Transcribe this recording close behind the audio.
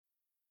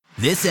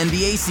This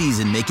NBA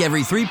season, make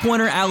every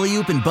three-pointer,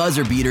 alley-oop, and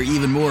buzzer beater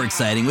even more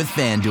exciting with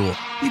FanDuel.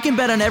 You can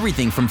bet on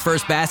everything from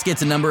first basket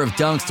to number of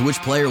dunks to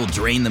which player will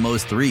drain the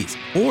most threes.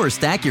 Or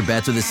stack your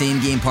bets with a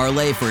same-game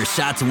parlay for a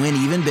shot to win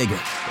even bigger.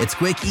 It's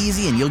quick,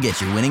 easy, and you'll get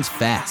your winnings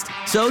fast.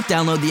 So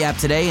download the app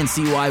today and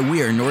see why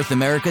we're North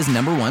America's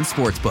 #1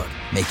 sportsbook.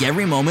 Make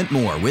every moment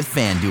more with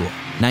FanDuel.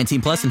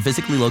 19 plus and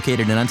physically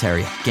located in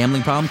Ontario.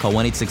 Gambling problem? Call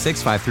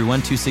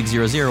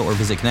 1-866-531-2600 or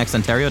visit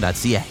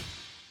connectsontario.ca.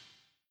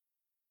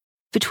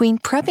 Between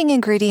prepping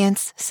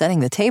ingredients,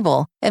 setting the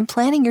table, and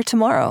planning your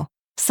tomorrow,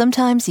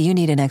 sometimes you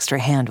need an extra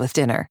hand with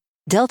dinner.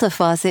 Delta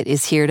Faucet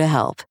is here to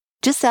help.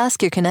 Just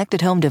ask your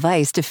connected home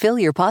device to fill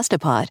your pasta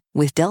pot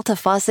with Delta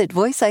Faucet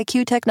Voice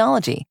IQ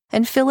technology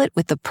and fill it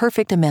with the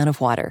perfect amount of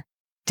water.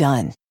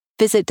 Done.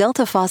 Visit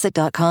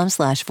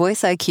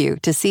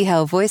deltafaucet.com/voiceIQ to see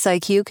how Voice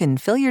IQ can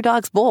fill your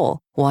dog's bowl,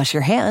 wash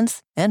your hands,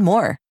 and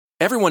more.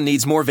 Everyone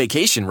needs more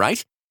vacation,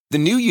 right? The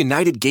new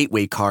United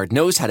Gateway card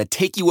knows how to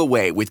take you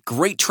away with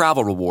great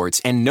travel rewards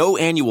and no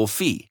annual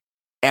fee.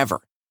 Ever.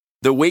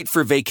 The wait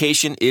for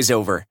vacation is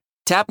over.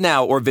 Tap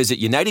now or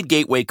visit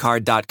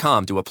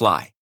UnitedGatewayCard.com to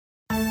apply.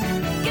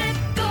 Get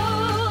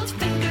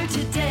Goldfinger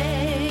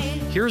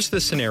today. Here's the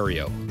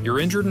scenario.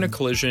 You're injured in a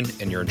collision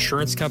and your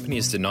insurance company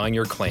is denying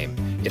your claim.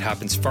 It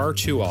happens far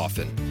too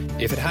often.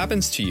 If it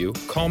happens to you,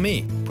 call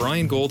me,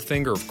 Brian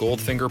Goldfinger of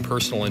Goldfinger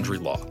Personal Injury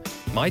Law.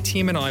 My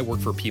team and I work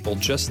for people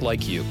just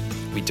like you.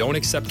 We don't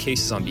accept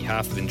cases on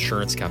behalf of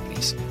insurance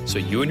companies, so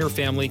you and your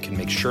family can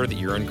make sure that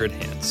you're in good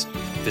hands.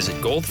 Visit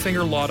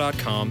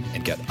goldfingerlaw.com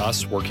and get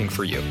us working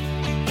for you.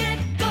 Get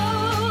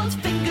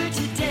Goldfinger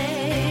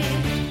today.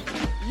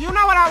 You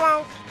know what I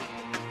want?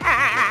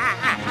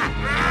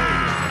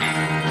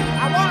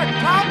 I want to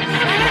talk shit.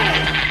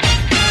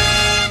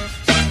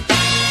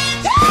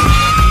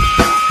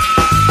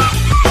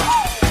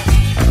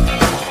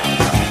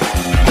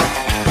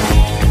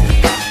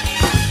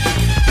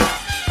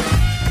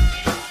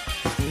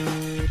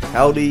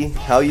 Howdy,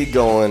 how you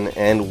going,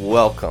 and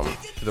welcome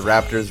to the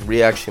Raptors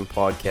Reaction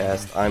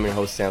Podcast. I'm your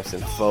host,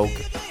 Samson Folk,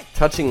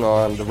 touching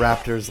on the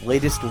Raptors'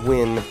 latest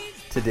win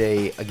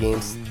today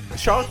against the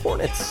Charlotte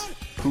Hornets,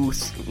 who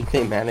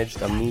they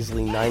managed a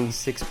measly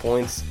 96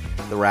 points.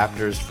 The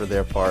Raptors, for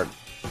their part,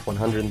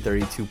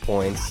 132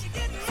 points,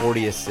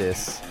 40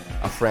 assists,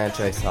 a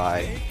franchise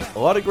high. A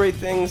lot of great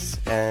things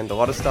and a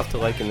lot of stuff to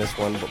like in this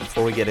one, but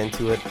before we get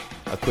into it,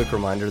 a quick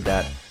reminder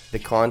that the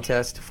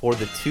contest for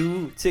the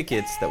 2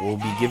 tickets that we'll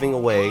be giving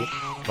away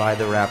via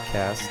the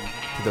Rapcast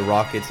to the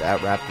Rockets at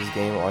Raptors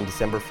game on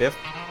December 5th,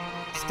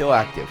 still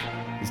active.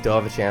 You still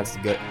have a chance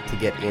to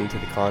get into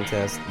the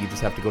contest. You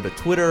just have to go to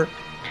Twitter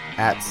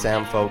at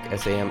Samfolk,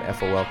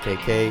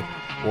 SAMFOLKK,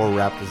 or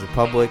Raptors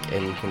Republic,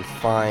 and you can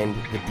find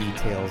the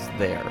details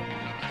there.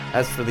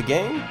 As for the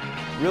game,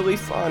 really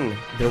fun.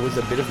 There was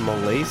a bit of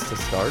malaise to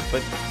start,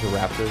 but the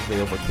Raptors,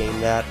 they overcame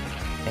that,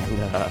 and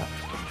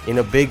in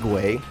a big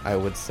way, I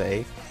would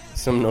say.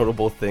 Some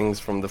notable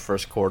things from the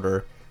first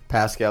quarter.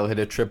 Pascal hit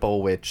a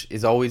triple, which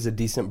is always a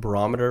decent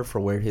barometer for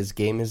where his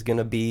game is going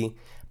to be.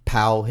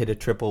 Powell hit a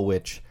triple,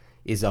 which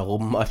is a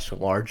much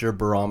larger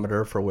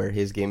barometer for where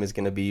his game is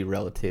going to be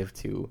relative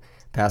to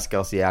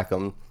Pascal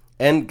Siakam.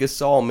 And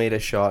Gasol made a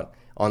shot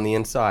on the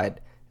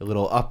inside. A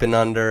little up and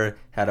under,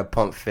 had a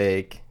pump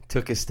fake,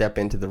 took a step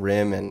into the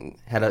rim, and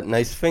had a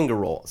nice finger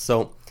roll.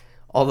 So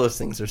all those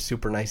things are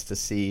super nice to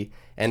see.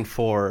 And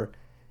for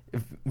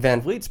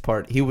Van Vliet's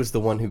part, he was the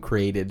one who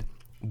created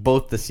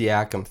both the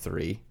Siakam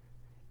 3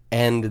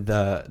 and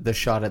the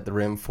shot at the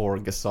rim for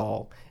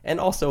Gasol, and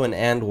also an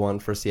and one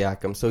for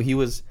Siakam. So he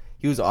was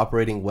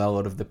operating well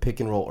out of the pick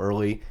and roll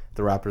early.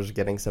 The Raptors were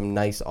getting some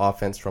nice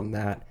offense from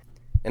that.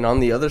 And on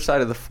the other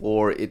side of the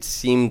floor, it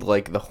seemed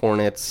like the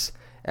Hornets,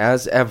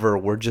 as ever,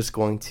 were just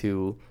going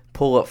to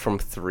pull up from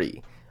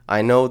 3.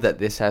 I know that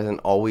this hasn't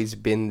always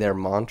been their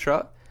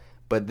mantra,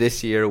 but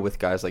this year with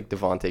guys like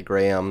Devontae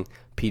Graham,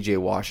 PJ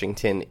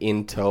Washington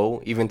in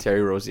tow, even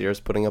Terry Rozier's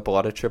putting up a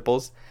lot of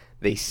triples,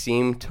 they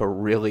seem to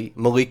really,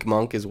 Malik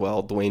Monk as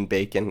well, Dwayne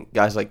Bacon,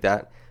 guys like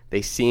that,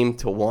 they seem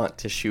to want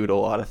to shoot a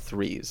lot of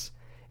threes.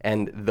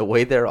 And the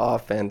way their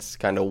offense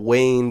kind of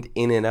waned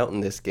in and out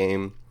in this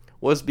game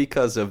was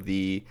because of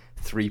the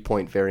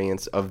three-point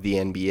variance of the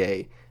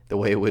NBA. The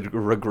way it would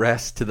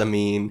regress to the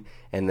mean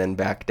and then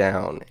back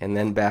down and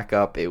then back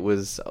up. There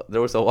was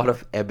a lot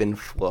of ebb and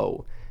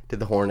flow to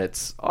the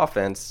Hornets'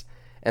 offense.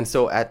 And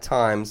so at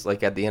times,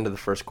 like at the end of the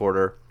first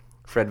quarter,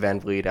 Fred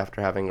VanVleet,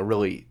 after having a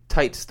really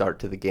tight start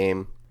to the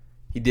game,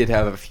 he did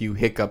have a few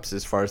hiccups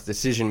as far as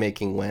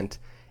decision-making went.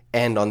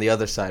 And on the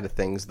other side of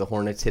things, the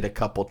Hornets hit a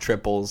couple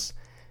triples.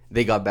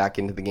 They got back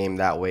into the game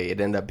that way.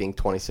 It ended up being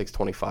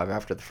 26-25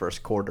 after the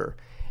first quarter.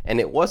 And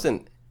it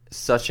wasn't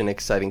such an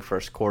exciting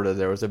first quarter.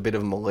 There was a bit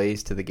of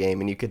malaise to the game,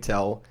 and you could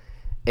tell,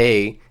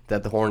 A,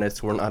 that the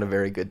Hornets were not a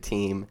very good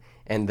team,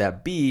 and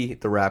that B,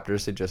 the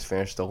Raptors had just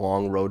finished a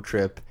long road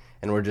trip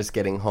and were just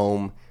getting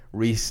home,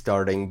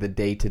 restarting the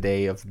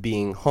day-to-day of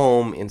being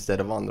home instead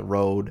of on the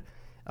road.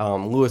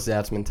 Louis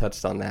Zatzman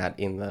touched on that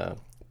in the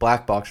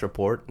Black Box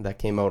report that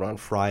came out on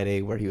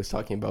Friday, where he was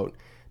talking about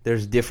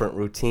there's different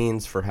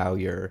routines for how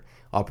you're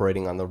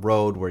operating on the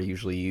road, where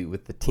usually you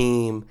with the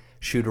team,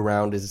 shoot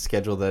around is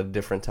scheduled at a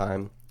different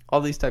time.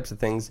 All these types of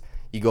things.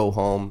 You go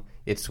home,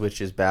 it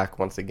switches back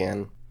once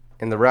again.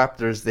 And the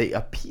Raptors, they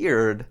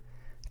appeared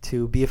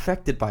to be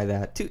affected by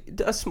that to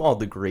a small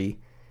degree.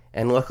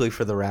 And luckily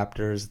for the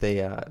Raptors,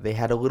 they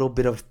had a little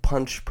bit of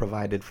punch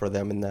provided for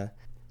them in the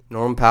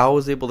Norman Powell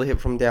was able to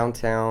hit from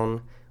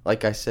downtown.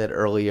 Like I said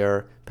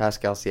earlier,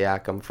 Pascal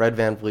Siakam, Fred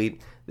VanVleet,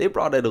 they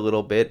brought it a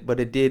little bit, but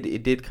it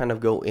did kind of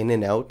go in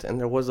and out, and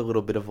there was a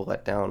little bit of a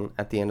letdown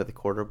at the end of the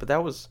quarter, but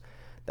that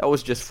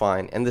was just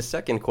fine. And the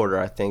second quarter,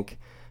 I think,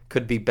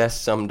 could be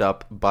best summed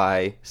up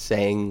by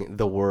saying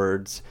the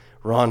words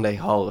Rondae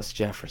Hollis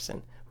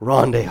Jefferson,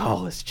 Rondae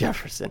Hollis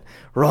Jefferson,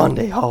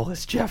 Rondae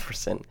Hollis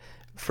Jefferson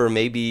for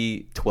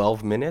maybe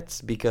 12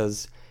 minutes,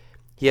 because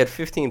he had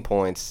 15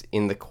 points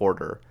in the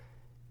quarter.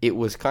 It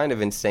was kind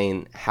of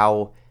insane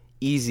how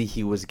easy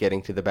he was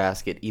getting to the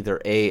basket,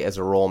 either A, as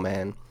a roll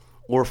man,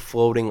 or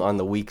floating on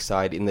the weak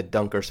side in the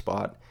dunker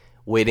spot,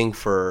 waiting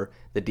for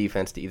the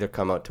defense to either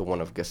come out to one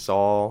of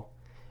Gasol,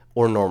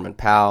 or Norman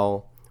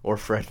Powell, or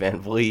Fred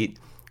VanVleet,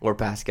 or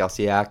Pascal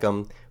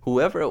Siakam.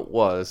 Whoever it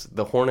was,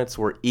 the Hornets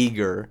were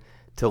eager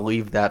to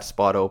leave that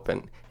spot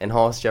open, and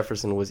Hollis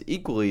Jefferson was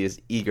equally as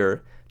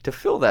eager to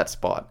fill that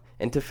spot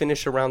and to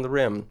finish around the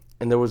rim.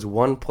 And there was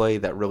one play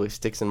that really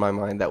sticks in my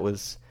mind that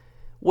was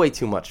way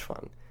too much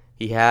fun.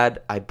 He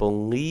had, I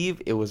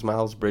believe it was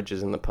Miles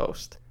Bridges in the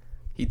post.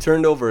 He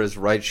turned over his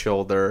right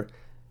shoulder,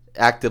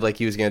 acted like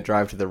he was going to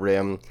drive to the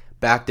rim,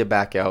 backed it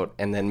back out,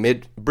 and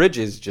then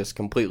Bridges just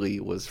completely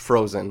was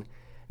frozen.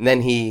 And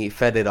then he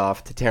fed it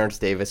off to Terrence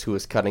Davis, who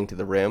was cutting to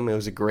the rim. It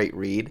was a great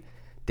read.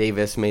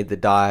 Davis made the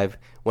dive,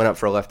 went up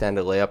for a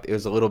left-handed layup. It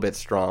was a little bit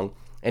strong.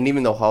 And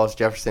even though Hollis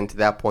Jefferson to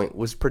that point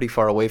was pretty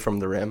far away from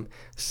the rim,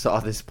 saw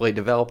this play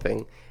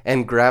developing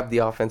and grabbed the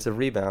offensive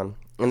rebound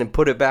and then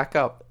put it back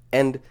up.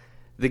 And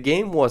the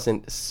game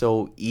wasn't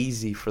so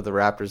easy for the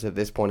Raptors at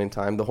this point in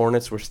time. The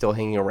Hornets were still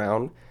hanging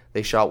around.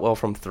 They shot well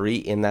from three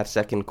in that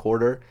second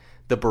quarter.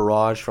 The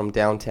barrage from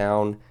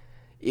downtown,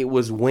 it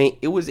was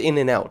in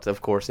and out,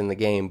 of course, in the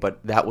game, but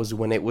that was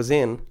when it was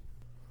in.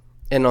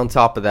 And on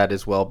top of that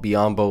as well,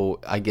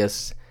 Biyombo, I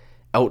guess,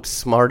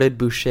 outsmarted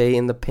Boucher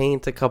in the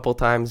paint a couple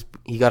times.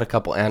 He got a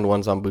couple and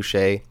ones on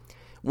Boucher.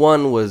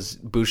 One was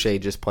Boucher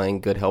just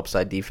playing good help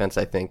side defense,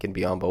 I think, and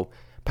Biyombo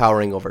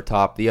powering over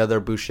top. The other,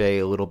 Boucher,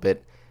 a little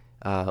bit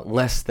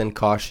less than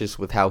cautious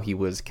with how he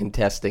was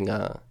contesting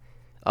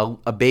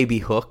a baby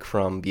hook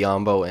from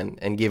Biyombo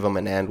and give him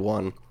an and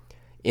one.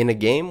 In a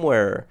game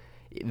where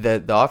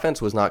the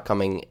offense was not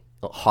coming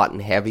hot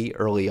and heavy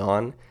early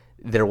on,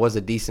 there was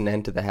a decent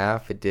end to the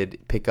half. It did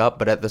pick up,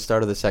 but at the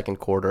start of the second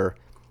quarter,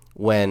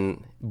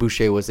 when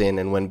Boucher was in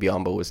and when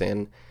Biyombo was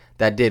in,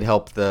 that did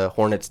help the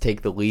Hornets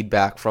take the lead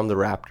back from the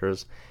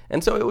Raptors.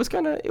 And so it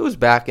was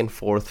back and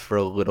forth for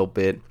a little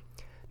bit.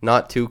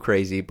 Not too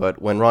crazy,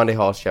 but when Rondae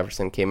Hollis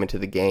Jefferson came into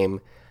the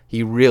game,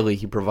 he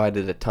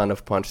provided a ton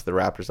of punch to the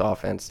Raptors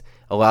offense,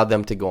 allowed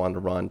them to go on the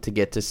run to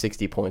get to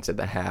 60 points at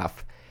the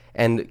half,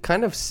 and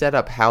kind of set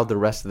up how the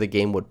rest of the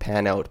game would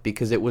pan out,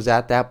 because it was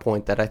at that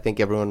point that I think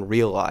everyone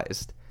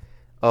realized,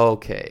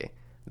 okay,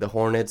 the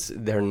Hornets,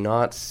 they're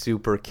not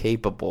super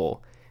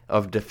capable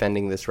of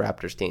defending this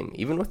Raptors team.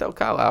 Even without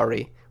Kyle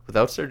Lowry,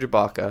 without Serge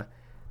Ibaka,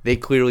 they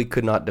clearly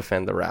could not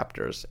defend the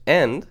Raptors.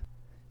 And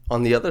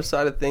on the other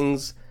side of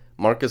things,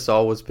 Marc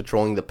Gasol was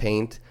patrolling the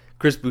paint.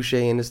 Chris Boucher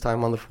in his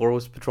time on the floor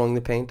was patrolling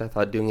the paint, I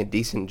thought doing a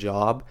decent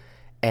job.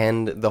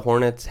 And the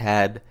Hornets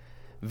had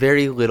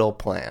very little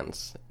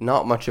plans.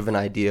 Not much of an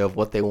idea of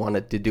what they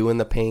wanted to do in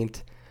the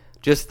paint.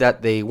 Just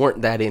that they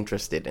weren't that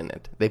interested in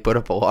it. They put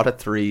up a lot of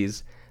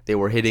threes. They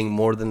were hitting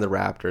more than the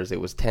Raptors.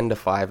 It was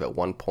 10-5 at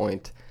one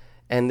point.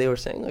 And they were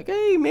saying, like,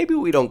 hey, maybe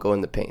we don't go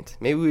in the paint.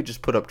 Maybe we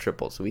just put up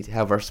triples. We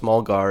have our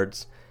small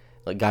guards,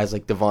 like guys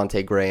like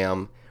Devontae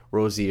Graham,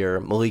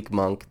 Rozier, Malik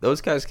Monk. Those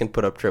guys can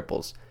put up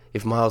triples.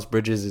 If Miles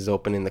Bridges is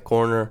open in the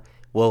corner,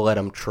 we'll let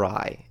him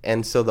try.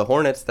 And so the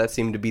Hornets, that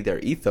seemed to be their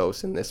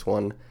ethos in this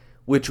one,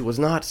 which was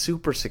not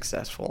super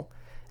successful,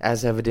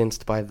 as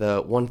evidenced by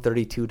the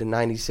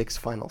 132-96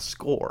 final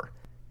score.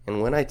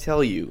 And when I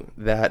tell you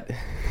that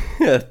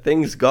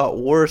things got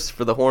worse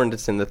for the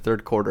Hornets in the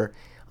third quarter,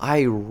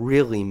 I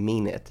really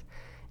mean it.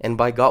 And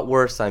by got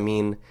worse, I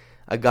mean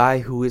a guy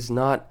who is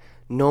not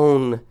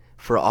known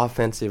for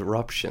offensive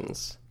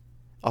eruptions,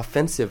 I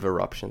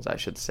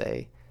should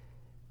say.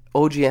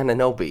 OG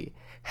Anunoby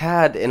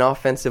had an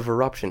offensive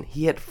eruption.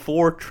 He had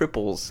 4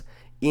 triples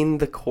in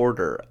the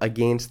quarter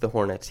against the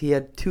Hornets. He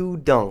had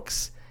 2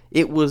 dunks.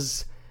 It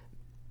was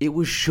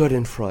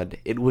Schadenfreude.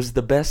 It was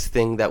the best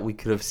thing that we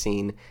could have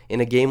seen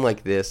in a game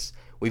like this.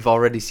 We've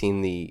already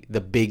seen the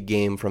big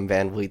game from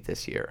VanVleet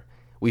this year.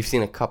 We've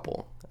seen a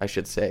couple, I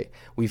should say.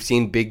 We've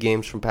seen big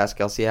games from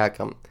Pascal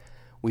Siakam.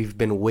 We've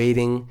been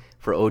waiting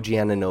for OG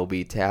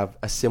Anunoby to have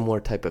a similar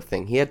type of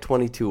thing. He had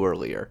 22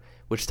 earlier,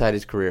 which tied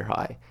his career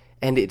high.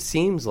 And it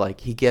seems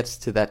like he gets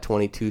to that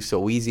 22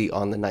 so easy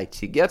on the nights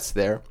he gets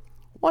there.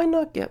 Why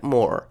not get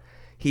more?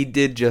 He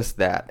did just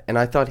that. And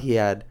I thought he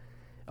had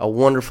a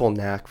wonderful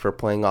knack for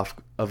playing off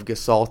of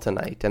Gasol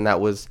tonight, and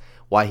that was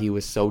why he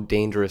was so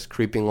dangerous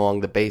creeping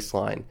along the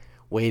baseline,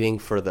 waiting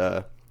for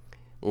the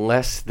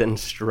less than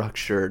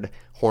structured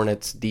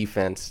Hornets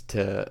defense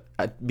to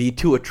be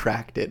too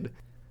attracted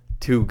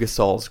to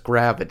Gasol's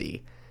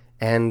gravity.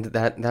 And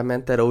that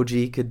meant that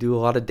OG could do a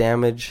lot of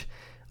damage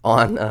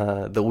on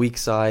the weak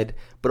side,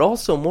 but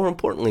also, more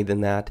importantly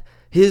than that,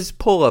 his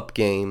pull-up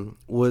game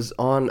was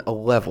on a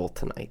level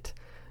tonight.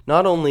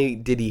 Not only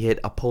did he hit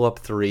a pull-up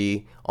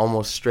three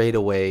almost straight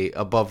away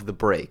above the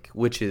break,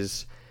 which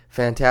is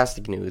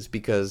fantastic news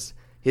because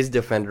his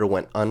defender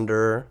went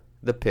under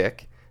the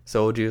pick,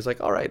 so OG was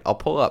like, all right, I'll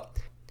pull up.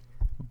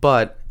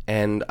 But,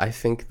 and I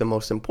think the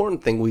most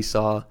important thing we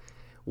saw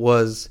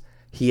was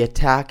he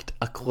attacked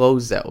a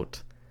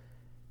closeout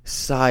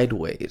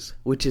sideways,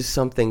 which is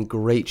something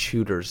great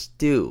shooters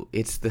do.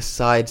 It's the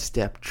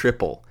sidestep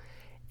triple.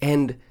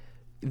 And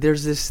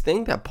there's this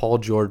thing that Paul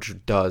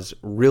George does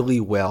really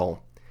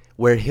well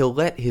where he'll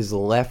let his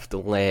left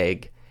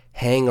leg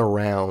hang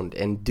around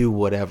and do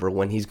whatever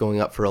when he's going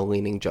up for a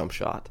leaning jump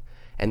shot.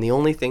 And the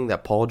only thing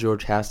that Paul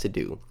George has to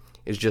do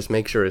is just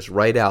make sure his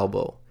right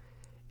elbow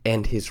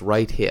and his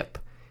right hip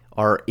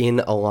are in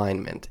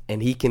alignment,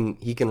 and he can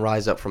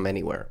rise up from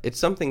anywhere. It's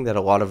something that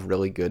a lot of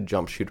really good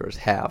jump shooters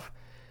have.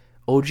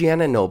 OG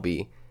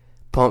Anunoby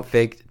pump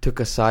faked, took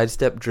a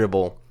sidestep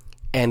dribble,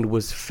 and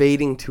was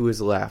fading to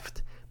his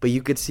left, but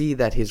you could see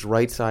that his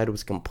right side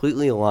was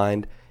completely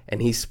aligned,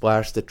 and he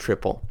splashed the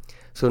triple.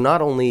 So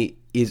not only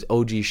is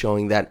OG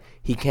showing that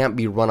he can't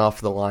be run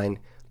off the line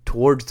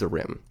towards the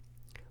rim,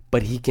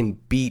 but he can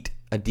beat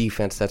a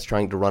defense that's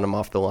trying to run him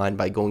off the line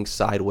by going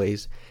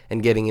sideways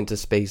and getting into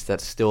space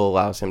that still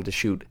allows him to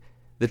shoot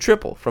the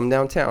triple from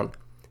downtown.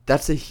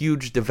 That's a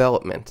huge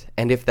development,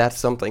 and if that's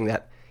something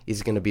that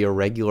is going to be a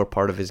regular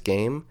part of his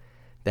game,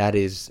 that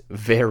is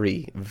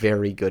very,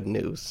 very good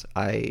news.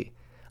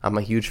 I'm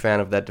a huge fan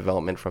of that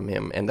development from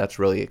him, and that's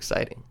really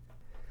exciting.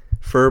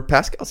 For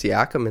Pascal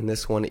Siakam in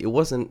this one, it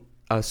wasn't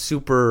a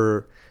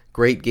super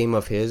great game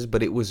of his,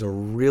 but it was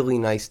really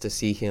nice to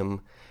see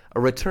him a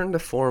return to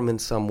form in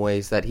some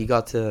ways, that he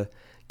got to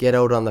get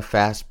out on the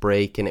fast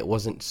break and it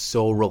wasn't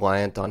so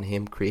reliant on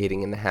him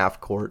creating in the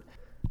half court.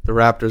 The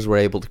Raptors were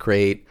able to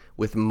create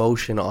with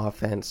motion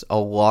offense, a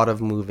lot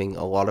of moving,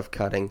 a lot of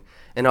cutting,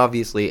 and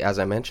obviously, as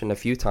I mentioned a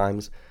few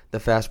times, the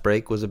fast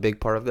break was a big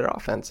part of their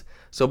offense.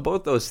 So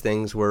both those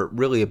things were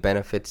really a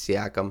benefit to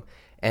Siakam,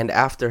 and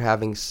after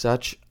having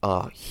such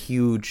a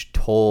huge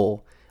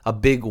toll, a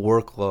big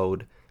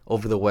workload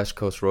over the West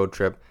Coast road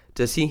trip,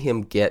 to see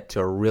him get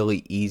to a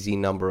really easy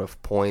number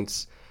of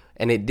points,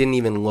 and it didn't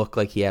even look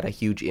like he had a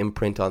huge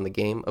imprint on the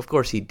game. Of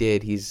course he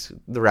did. He's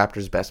the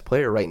Raptors' best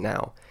player right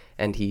now,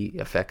 and he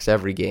affects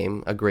every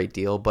game a great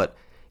deal, but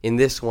in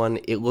this one,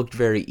 it looked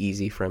very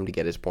easy for him to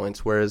get his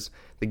points, whereas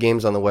the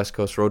games on the West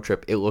Coast road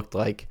trip, it looked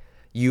like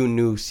you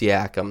knew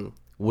Siakam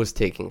was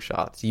taking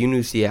shots. You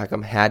knew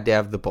Siakam had to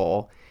have the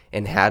ball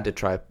and had to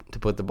try to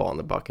put the ball in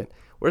the bucket.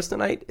 Whereas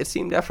tonight, it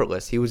seemed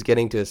effortless. He was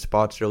getting to his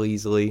spots really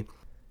easily.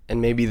 And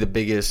maybe the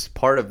biggest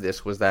part of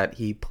this was that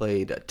he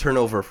played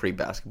turnover-free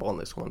basketball in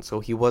this one. So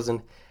he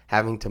wasn't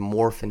having to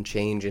morph and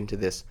change into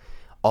this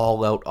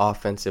all-out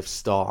offensive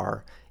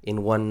star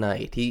in one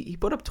night. He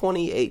put up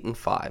 28 and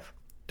 5.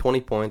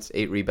 20 points,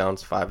 8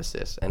 rebounds, 5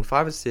 assists. And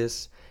 5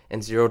 assists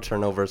and 0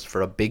 turnovers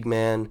for a big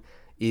man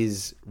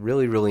is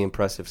really, really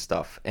impressive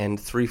stuff. And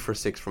 3 for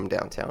 6 from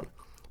downtown.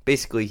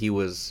 Basically,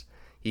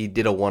 he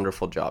did a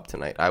wonderful job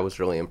tonight. I was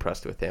really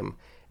impressed with him.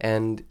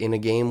 And in a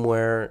game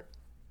where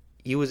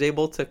he was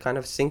able to kind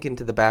of sink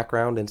into the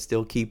background and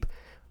still keep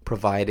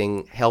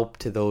providing help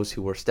to those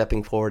who were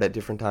stepping forward at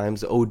different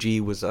times.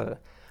 OG was a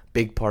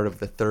big part of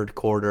the third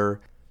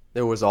quarter.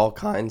 There was all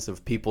kinds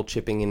of people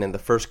chipping in the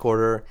first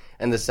quarter,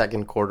 and the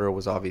second quarter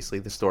was obviously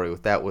the story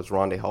with that was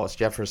Rondae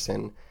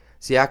Hollis-Jefferson.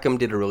 Siakam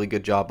did a really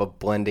good job of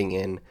blending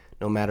in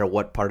no matter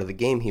what part of the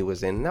game he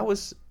was in, and that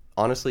was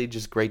honestly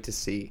just great to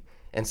see.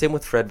 And same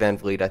with Fred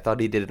VanVleet. I thought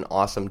he did an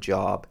awesome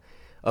job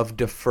of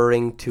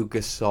deferring to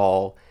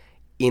Gasol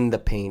in the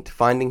paint,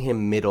 finding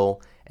him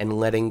middle, and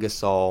letting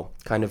Gasol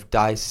kind of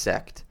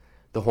dissect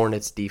the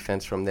Hornets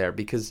defense from there,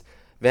 because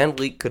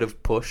VanVleet could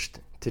have pushed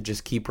to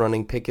just keep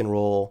running pick and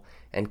roll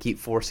and keep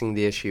forcing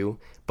the issue,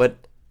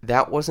 but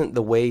that wasn't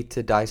the way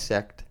to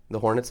dissect the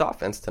Hornets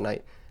offense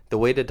tonight. The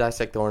way to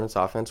dissect the Hornets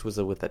offense was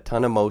with a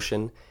ton of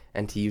motion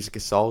and to use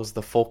Gasol as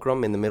the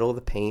fulcrum in the middle of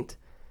the paint,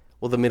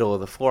 well, the middle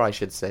of the floor, I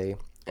should say,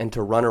 and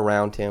to run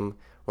around him,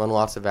 run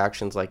lots of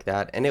actions like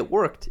that, and it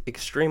worked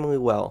extremely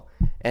well.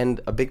 And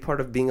a big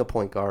part of being a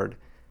point guard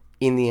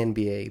in the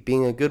NBA,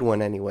 being a good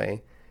one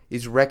anyway,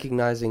 is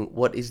recognizing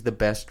what is the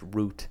best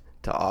route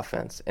to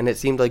offense. And it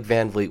seemed like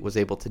VanVleet was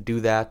able to do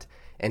that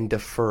and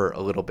defer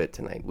a little bit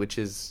tonight, which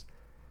is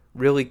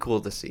really cool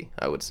to see,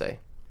 I would say.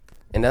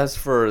 And as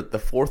for the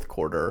fourth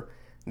quarter,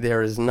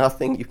 there is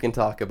nothing you can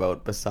talk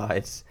about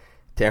besides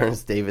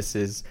Terrence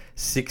Davis's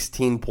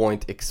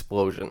 16-point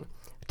explosion.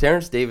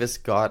 Terrence Davis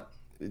got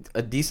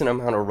a decent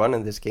amount of run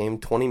in this game,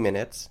 20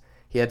 minutes.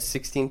 He had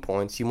 16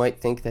 points. You might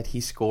think that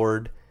he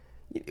scored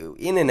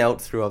in and out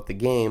throughout the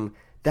game.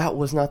 That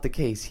was not the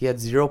case. He had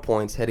 0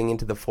 points heading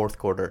into the fourth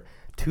quarter.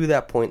 To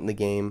that point in the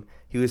game,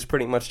 he was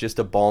pretty much just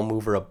a ball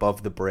mover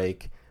above the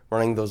break,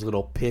 running those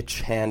little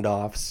pitch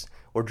handoffs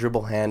or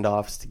dribble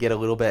handoffs to get a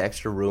little bit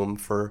extra room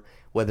for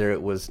whether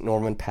it was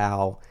Norman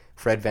Powell,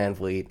 Fred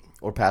VanVleet,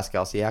 or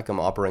Pascal Siakam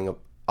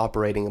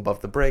operating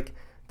above the break.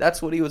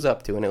 That's what he was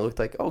up to, and it looked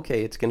like,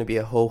 okay, it's going to be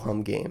a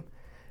ho-hum game.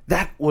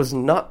 That was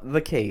not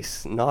the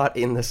case, not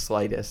in the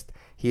slightest.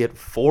 He had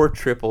 4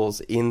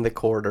 triples in the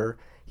quarter.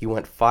 He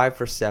went 5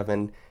 for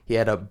 7. He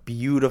had a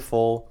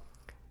beautiful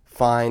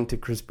find to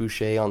Chris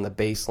Boucher on the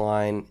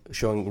baseline,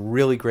 showing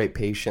really great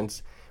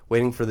patience,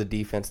 waiting for the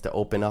defense to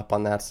open up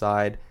on that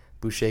side.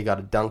 Boucher got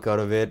a dunk out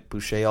of it.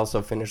 Boucher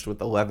also finished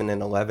with 11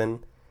 and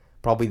 11,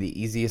 probably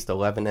the easiest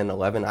 11 and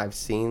 11 I've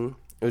seen.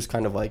 It was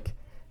kind of like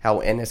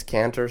how Enes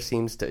Kanter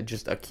seems to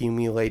just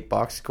accumulate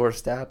box score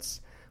stats.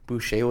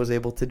 Boucher was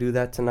able to do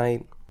that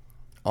tonight.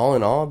 All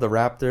in all, the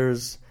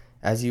Raptors,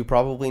 as you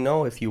probably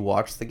know if you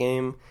watch the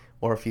game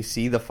or if you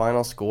see the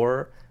final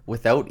score,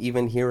 without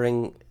even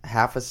hearing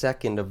half a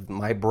second of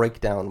my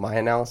breakdown, my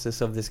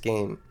analysis of this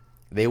game,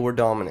 they were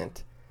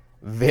dominant.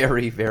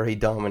 Very, very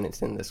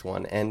dominant in this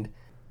one. And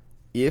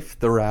if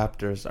the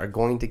Raptors are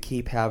going to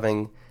keep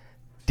having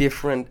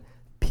different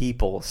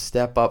people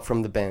step up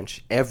from the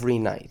bench every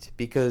night,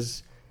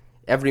 because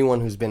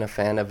everyone who's been a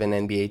fan of an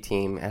NBA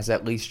team has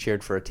at least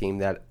cheered for a team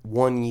that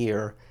one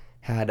year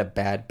had a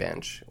bad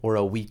bench or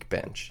a weak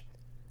bench.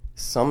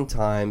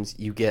 Sometimes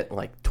you get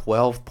like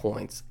 12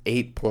 points,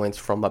 8 points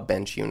from a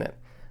bench unit.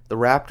 The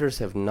Raptors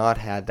have not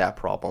had that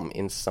problem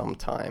in some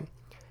time.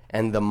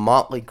 And the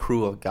motley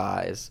crew of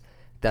guys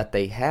that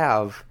they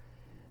have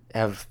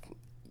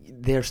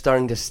they're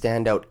starting to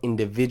stand out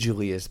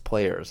individually as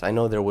players. I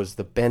know there was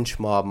the bench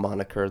mob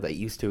moniker that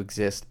used to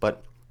exist,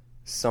 but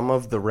some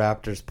of the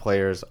Raptors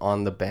players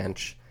on the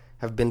bench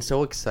have been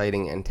so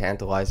exciting and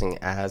tantalizing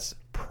as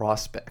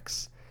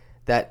prospects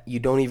that you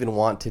don't even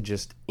want to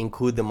just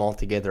include them all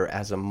together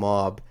as a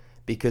mob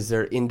because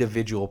their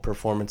individual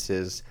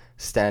performances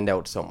stand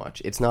out so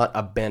much. It's not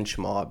a bench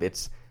mob.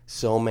 It's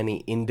so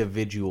many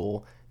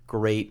individual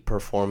great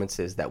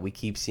performances that we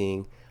keep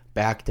seeing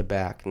back to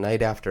back,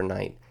 night after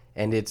night.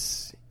 And it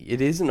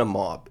isn't a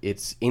mob.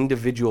 It's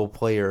individual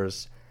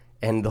players,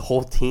 and the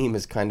whole team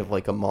is kind of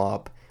like a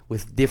mob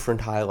with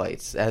different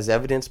highlights, as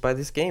evidenced by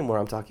this game where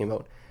I'm talking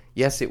about.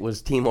 Yes, it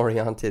was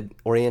team-oriented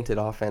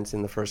offense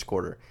in the first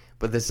quarter,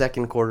 but the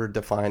second quarter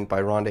defined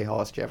by Rondae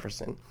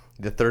Hollis-Jefferson,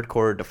 the third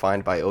quarter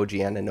defined by OG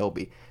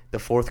Anunoby, the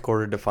fourth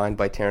quarter defined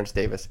by Terrence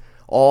Davis,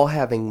 all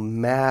having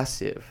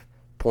massive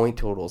point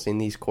totals in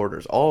these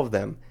quarters, all of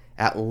them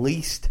at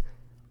least,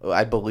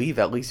 I believe,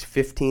 at least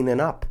 15 and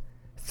up.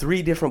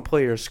 3 different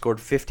players scored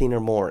 15 or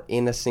more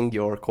in a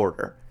singular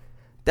quarter.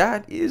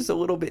 That is a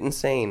little bit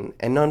insane,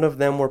 and none of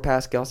them were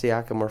Pascal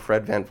Siakam or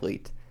Fred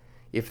VanVleet.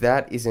 If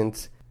that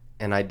isn't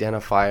an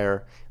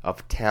identifier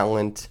of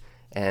talent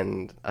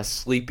and a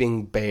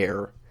sleeping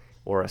bear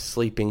or a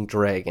sleeping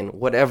dragon,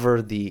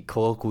 whatever the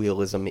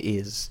colloquialism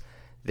is,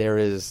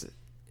 the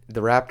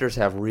Raptors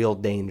have real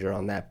danger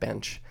on that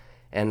bench,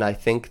 and I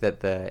think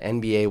that the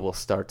NBA will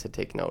start to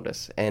take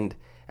notice. And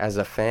as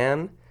a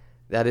fan,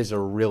 that is a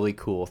really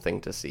cool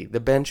thing to see.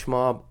 The bench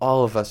mob,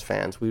 all of us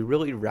fans, we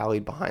really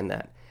rallied behind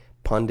that.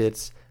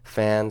 Pundits,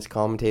 fans,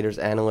 commentators,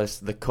 analysts,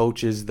 the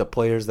coaches, the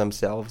players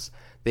themselves,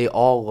 they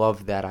all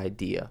love that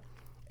idea.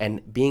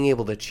 And being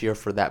able to cheer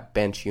for that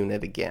bench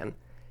unit again.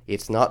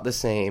 It's not the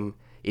same,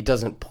 it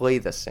doesn't play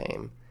the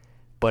same,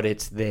 but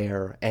it's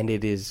there, and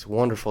it is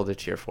wonderful to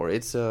cheer for.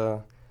 It's,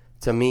 to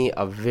me,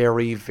 a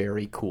very,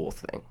 very cool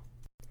thing.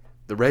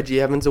 The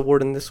Reggie Evans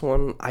Award in this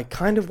one, I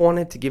kind of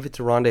wanted to give it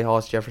to Rondae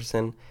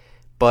Hollis-Jefferson,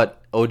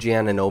 but OG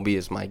Anunoby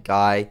is my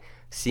guy.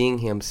 Seeing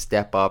him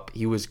step up,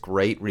 he was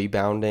great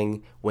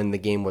rebounding when the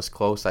game was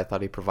close. I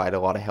thought he provided a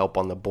lot of help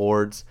on the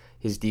boards.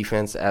 His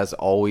defense, as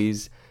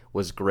always,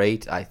 was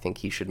great. I think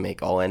he should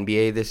make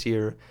All-NBA this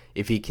year.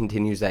 If he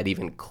continues at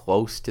even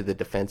close to the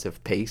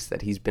defensive pace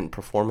that he's been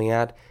performing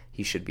at,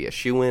 he should be a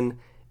shoo-in.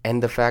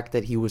 And the fact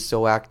that he was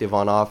so active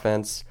on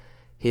offense,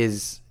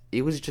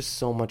 it was just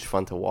so much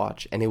fun to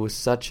watch. And it was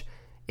such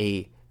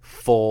a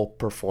full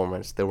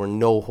performance. There were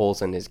no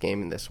holes in his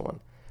game in this one.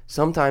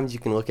 Sometimes you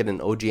can look at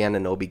an OG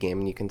Anunoby game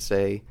and you can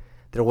say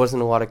there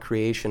wasn't a lot of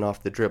creation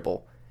off the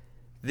dribble.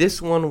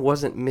 This one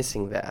wasn't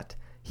missing that.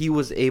 He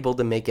was able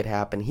to make it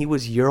happen. He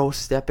was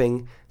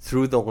Euro-stepping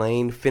through the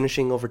lane,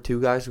 finishing over 2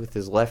 guys with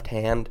his left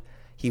hand.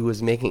 He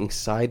was making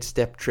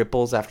sidestep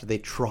triples after they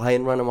try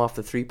and run him off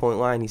the three-point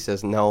line. He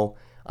says, no,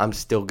 I'm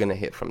still going to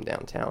hit from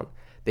downtown.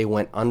 They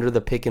went under the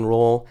pick and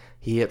roll.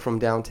 He hit from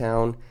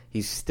downtown.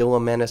 He's still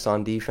a menace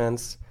on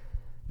defense.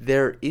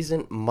 There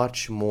isn't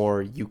much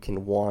more you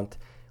can want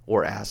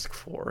or ask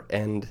for,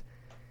 and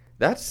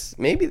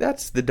maybe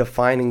that's the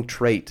defining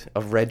trait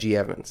of Reggie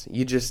Evans.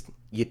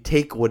 You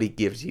take what he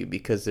gives you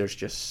because there's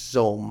just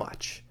so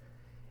much,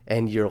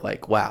 and you're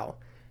like, wow,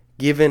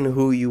 given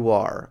who you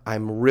are,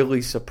 I'm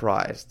really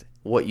surprised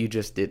what you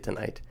just did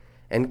tonight,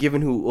 and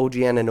given who OG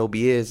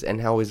Anunoby is and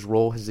how his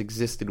role has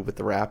existed with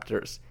the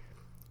Raptors,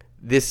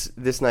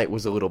 this night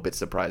was a little bit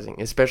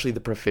surprising, especially the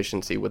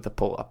proficiency with the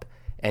pull-up.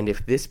 And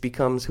if this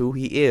becomes who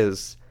he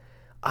is,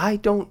 I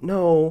don't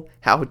know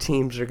how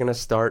teams are going to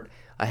stop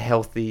a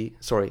healthy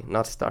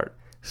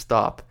Raptors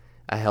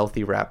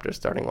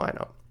starting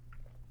lineup.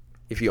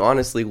 If you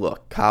honestly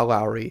look, Kyle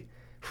Lowry,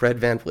 Fred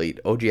VanVleet,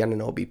 OG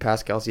Anunoby,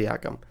 Pascal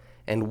Siakam,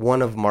 and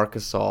one of Marc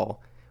Gasol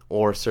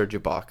or Serge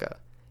Ibaka,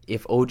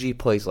 if OG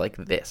plays like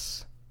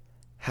this,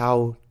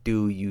 how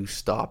do you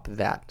stop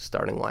that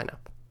starting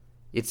lineup?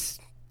 It's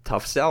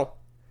tough sell.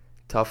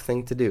 Tough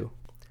thing to do.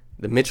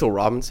 The Mitchell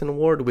Robinson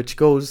Award, which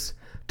goes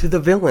to the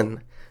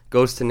villain,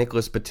 goes to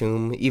Nicholas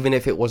Batum. Even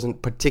if it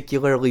wasn't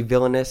particularly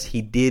villainous,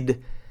 he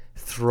did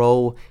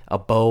throw a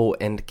bow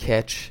and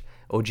catch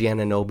OG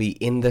Anunoby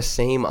in the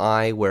same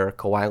eye where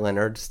Kawhi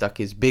Leonard stuck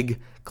his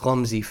big,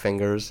 clumsy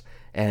fingers,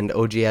 and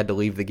OG had to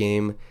leave the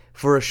game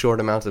for a short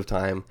amount of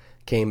time,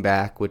 came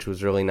back, which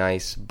was really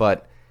nice,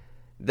 but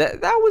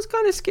that was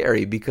kind of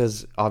scary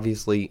because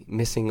obviously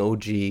missing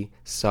OG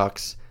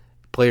sucks,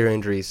 player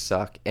injuries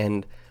suck,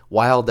 and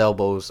wild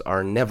elbows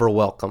are never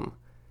welcome.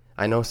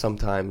 I know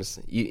sometimes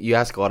you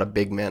ask a lot of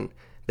big men,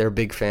 they're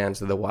big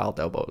fans of the wild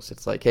elbows.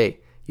 It's like,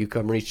 hey, you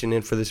come reaching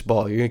in for this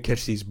ball, you're going to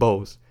catch these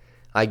bows.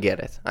 I get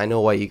it. I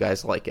know why you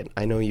guys like it.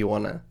 I know you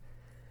want to.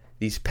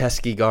 These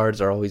pesky guards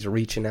are always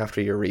reaching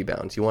after your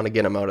rebounds. You want to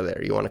get them out of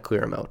there. You want to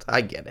clear them out.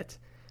 I get it.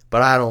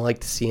 But I don't like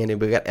to see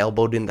anybody get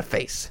elbowed in the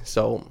face.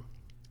 So,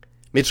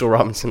 Mitchell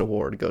Robinson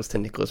Award goes to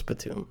Nicholas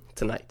Batum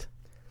tonight.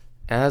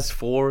 As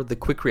for the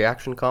quick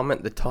reaction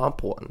comment, the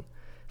top one,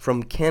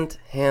 from Kent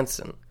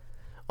Hansen.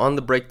 On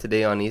the break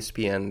today on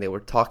ESPN, they were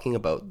talking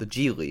about the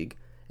G League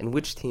and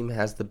which team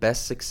has the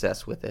best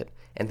success with it,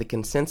 and the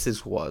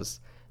consensus was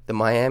the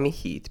Miami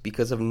Heat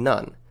because of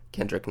Nunn,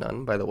 Kendrick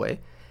Nunn, by the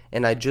way,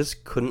 and I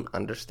just couldn't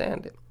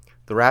understand it.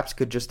 The Raps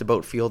could just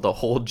about field a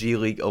whole G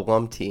League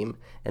alum team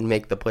and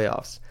make the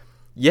playoffs.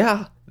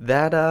 Yeah,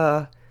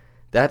 that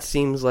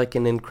seems like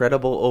an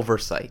incredible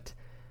oversight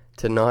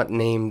to not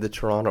name the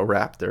Toronto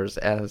Raptors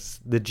as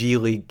the G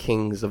League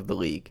kings of the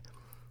league.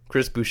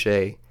 Chris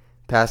Boucher,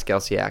 Pascal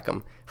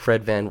Siakam,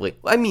 Fred VanVleet.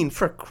 I mean,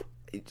 for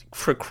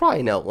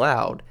crying out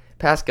loud,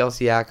 Pascal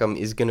Siakam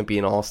is going to be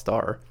an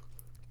all-star,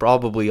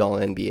 probably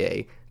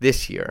all-NBA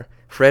this year.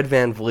 Fred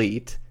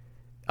VanVleet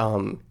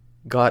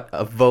got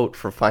a vote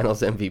for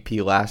Finals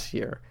MVP last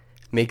year.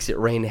 Makes it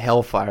rain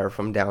hellfire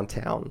from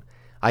downtown.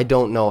 I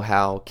don't know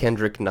how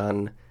Kendrick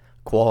Nunn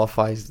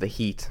qualifies the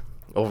Heat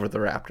over the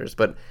Raptors,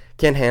 but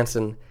Ken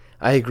Hansen,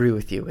 I agree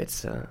with you.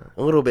 It's a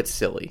little bit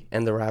silly,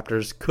 and the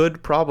Raptors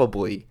could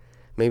probably,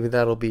 maybe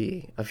that'll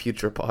be a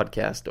future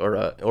podcast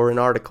or an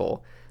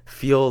article,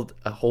 field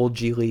a whole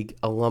G League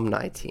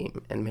alumni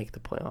team and make the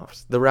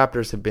playoffs. The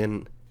Raptors have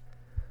been,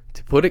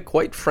 to put it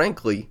quite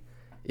frankly,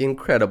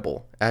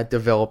 incredible at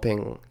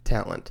developing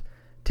talent.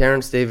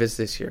 Terrence Davis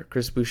this year,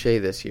 Chris Boucher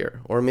this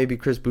year, or maybe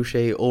Chris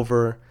Boucher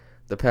over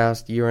the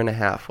past year and a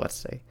half, let's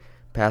say.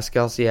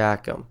 Pascal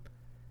Siakam,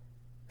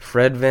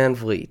 Fred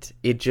VanVleet,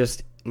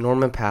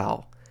 Norman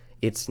Powell.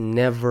 It's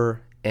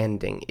never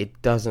ending. It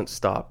doesn't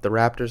stop. The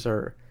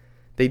Raptors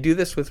they do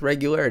this with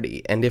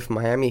regularity, and if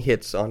Miami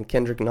hits on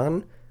Kendrick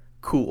Nunn,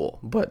 cool.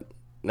 But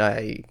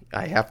I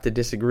have to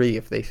disagree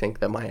if they think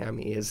that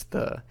Miami is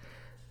the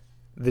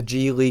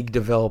G League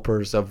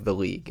developers of the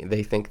league.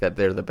 They think that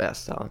they're the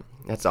best.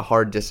 That's a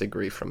hard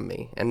disagree from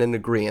me, and an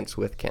agreement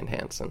with Ken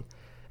Hansen.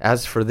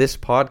 As for this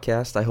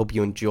podcast, I hope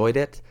you enjoyed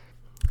it.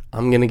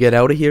 I'm going to get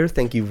out of here.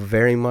 Thank you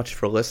very much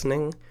for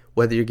listening.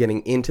 Whether you're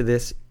getting into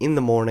this in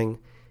the morning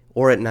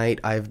or at night,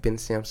 I've been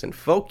Samson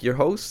Folk, your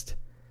host.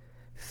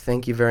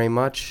 Thank you very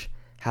much.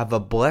 Have a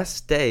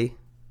blessed day,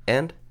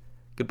 and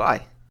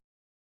goodbye.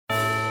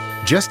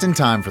 Just in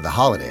time for the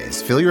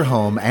holidays, fill your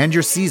home and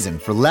your season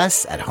for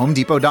less at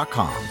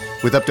HomeDepot.com.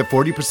 With up to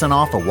 40%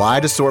 off a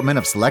wide assortment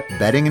of select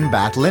bedding and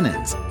bath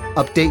linens.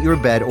 Update your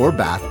bed or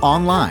bath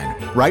online,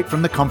 right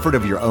from the comfort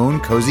of your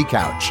own cozy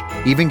couch.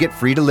 Even get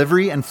free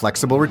delivery and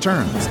flexible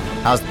returns.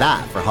 How's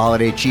that for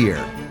holiday cheer?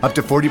 Up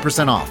to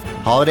 40% off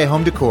holiday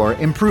home decor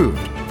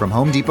improved from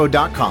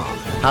HomeDepot.com.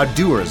 How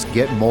doers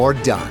get more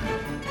done.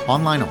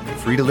 Online only.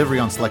 Free delivery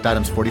on select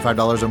items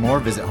 $45 or more.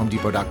 Visit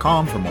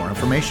HomeDepot.com for more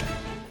information.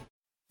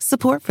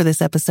 Support for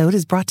this episode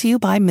is brought to you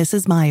by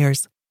Mrs.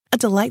 Meyer's. A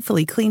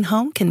delightfully clean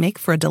home can make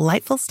for a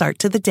delightful start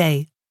to the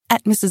day.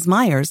 At Mrs.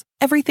 Meyer's,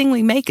 everything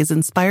we make is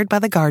inspired by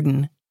the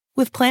garden.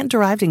 With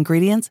plant-derived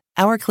ingredients,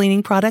 our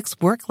cleaning products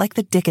work like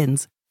the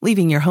dickens,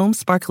 leaving your home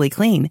sparkly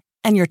clean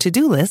and your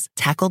to-do list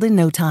tackled in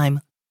no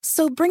time.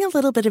 So bring a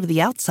little bit of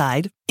the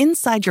outside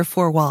inside your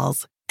four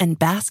walls and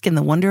bask in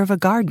the wonder of a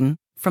garden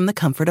from the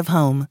comfort of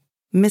home.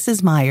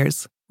 Mrs.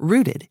 Meyer's,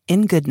 rooted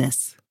in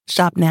goodness.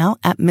 Shop now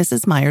at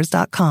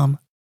mrsmeyers.com.